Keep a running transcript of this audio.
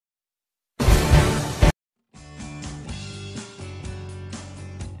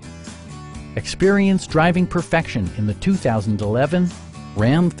Experience driving perfection in the 2011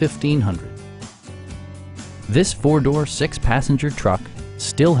 Ram 1500. This four-door, six-passenger truck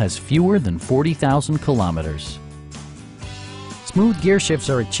still has fewer than 40,000 kilometers. Smooth gear shifts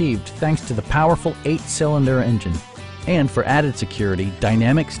are achieved thanks to the powerful 8-cylinder engine. And for added security,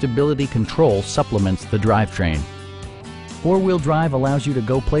 dynamic stability control supplements the drivetrain. Four-wheel drive allows you to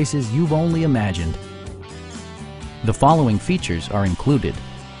go places you've only imagined. The following features are included: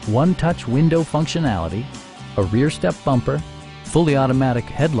 one-touch window functionality, a rear step bumper, fully automatic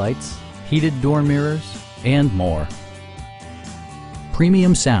headlights, heated door mirrors, and more.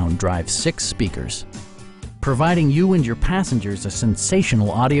 Premium sound drives 6 speakers, providing you and your passengers a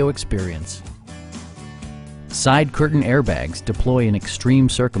sensational audio experience. Side curtain airbags deploy in extreme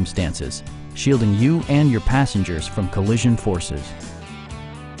circumstances, shielding you and your passengers from collision forces.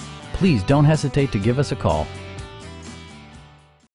 Please don't hesitate to give us a call.